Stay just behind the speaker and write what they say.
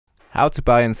How to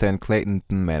buy and send KLAYTN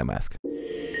MetaMask.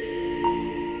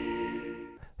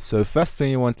 So first thing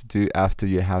you want to do after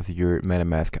you have your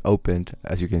MetaMask opened,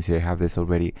 as you can see I have this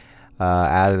already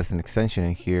added as an extension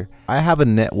in here. I have a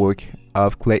network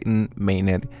of KLAYTN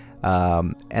mainnet,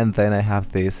 and then I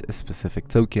have this specific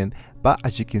token, but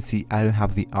as you can see I don't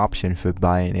have the option for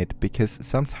buying it because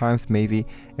sometimes maybe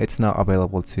it's not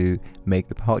available to make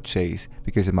the purchase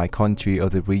because of my country or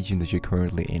the region that you're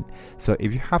currently in. So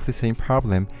if you have the same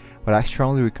problem, what I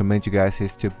strongly recommend you guys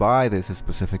is to buy this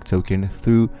specific token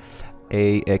through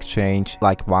a exchange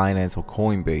like Binance or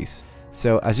Coinbase.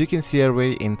 So as you can see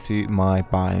already into my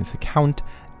Binance account,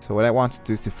 so what I want to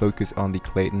do is to focus on the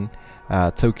KLAYTN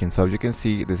token. So as you can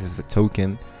see, this is the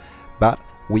token, but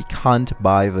we can't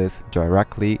buy this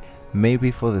directly,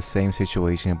 maybe for the same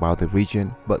situation about the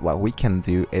region, but what we can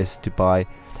do is to buy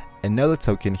another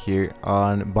token here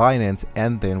on Binance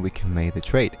and then we can make the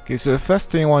trade. Okay, so the first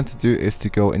thing you want to do is to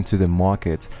go into the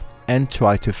market and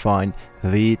try to find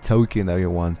the token that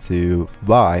you want to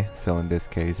buy. So in this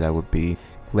case that would be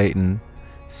KLAYTN.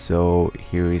 So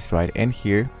here is right in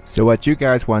here. So what you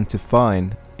guys want to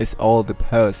find is all the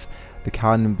pairs that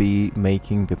can be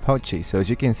making the purchase. So as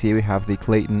you can see we have the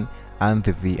KLAYTN and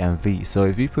the VNV. So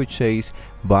if you purchase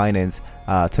Binance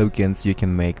tokens, you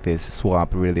can make this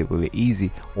swap really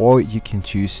easy, or you can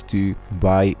choose to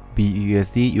buy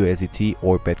BUSD, USDT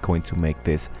or Bitcoin to make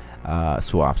this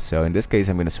swap. So in this case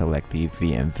I'm going to select the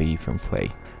VNV from Clay.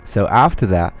 So after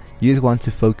that you just want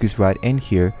to focus right in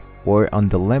here, or on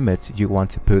the limits you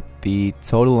want to put the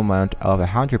total amount of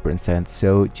 100%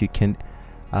 so you can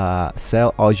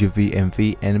sell all your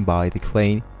VNV and buy the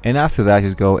claim. And after that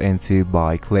just go into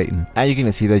buy KLAYTN, and you're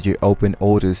gonna see that your open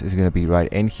orders is gonna be right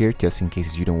in here. Just in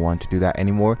case you don't want to do that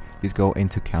anymore, just go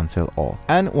into cancel all.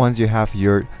 And once you have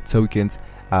your tokens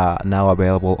now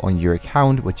available on your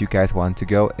account, what you guys want to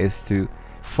go is to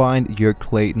find your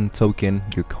KLAYTN token,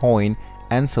 your coin,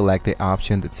 and select the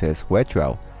option that says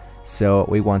withdraw. So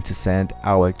we want to send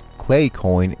our Clay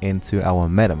coin into our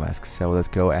MetaMask. So let's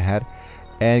go ahead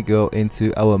and go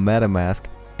into our MetaMask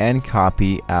and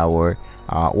copy our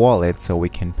wallet, so we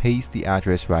can paste the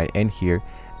address right in here.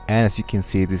 And as you can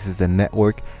see, this is the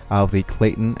network of the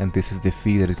KLAYTN, and this is the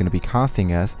fee that is going to be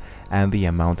costing us and the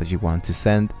amount that you want to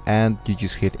send, and you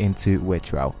just hit into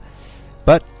withdraw.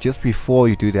 But just before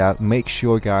you do that, make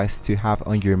sure guys to have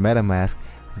on your MetaMask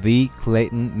the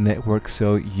KLAYTN network,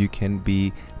 so you can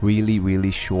be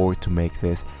really sure to make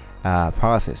this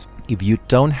process. If you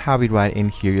don't have it right in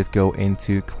here, just go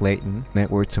into KLAYTN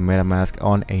network to MetaMask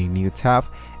on a new tab,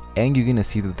 and you're gonna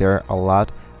see that there are a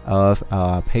lot of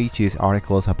pages,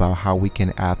 articles about how we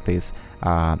can add this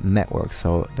network.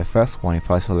 So the first one,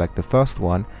 if I select the first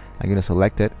one, I'm gonna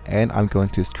select it and I'm going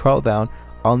to scroll down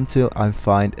until I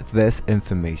find this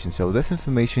information. So this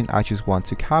information I just want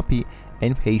to copy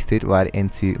and paste it right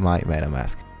into my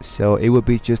MetaMask. So it would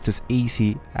be just as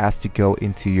easy as to go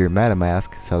into your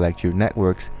MetaMask, select your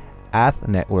networks, add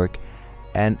network,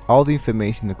 and all the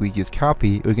information that we just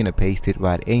copied, we're gonna paste it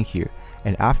right in here.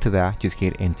 And after that, just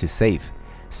hit into save.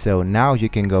 So now you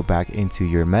can go back into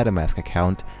your MetaMask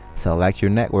account, select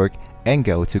your network, and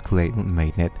go to KLAYTN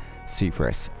mainnet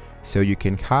Cyprus. So you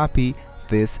can copy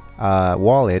this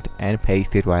wallet and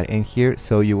paste it right in here,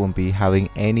 so you won't be having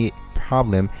any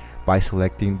problem by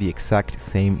selecting the exact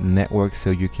same network, so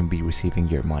you can be receiving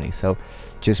your money. So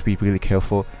just be really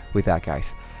careful with that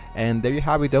guys. And there you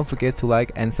have it. Don't forget to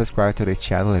like and subscribe to the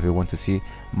channel if you want to see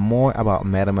more about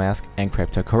MetaMask and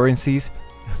cryptocurrencies.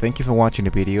 Thank you for watching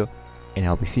the video, and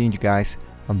I'll be seeing you guys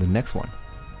on the next one.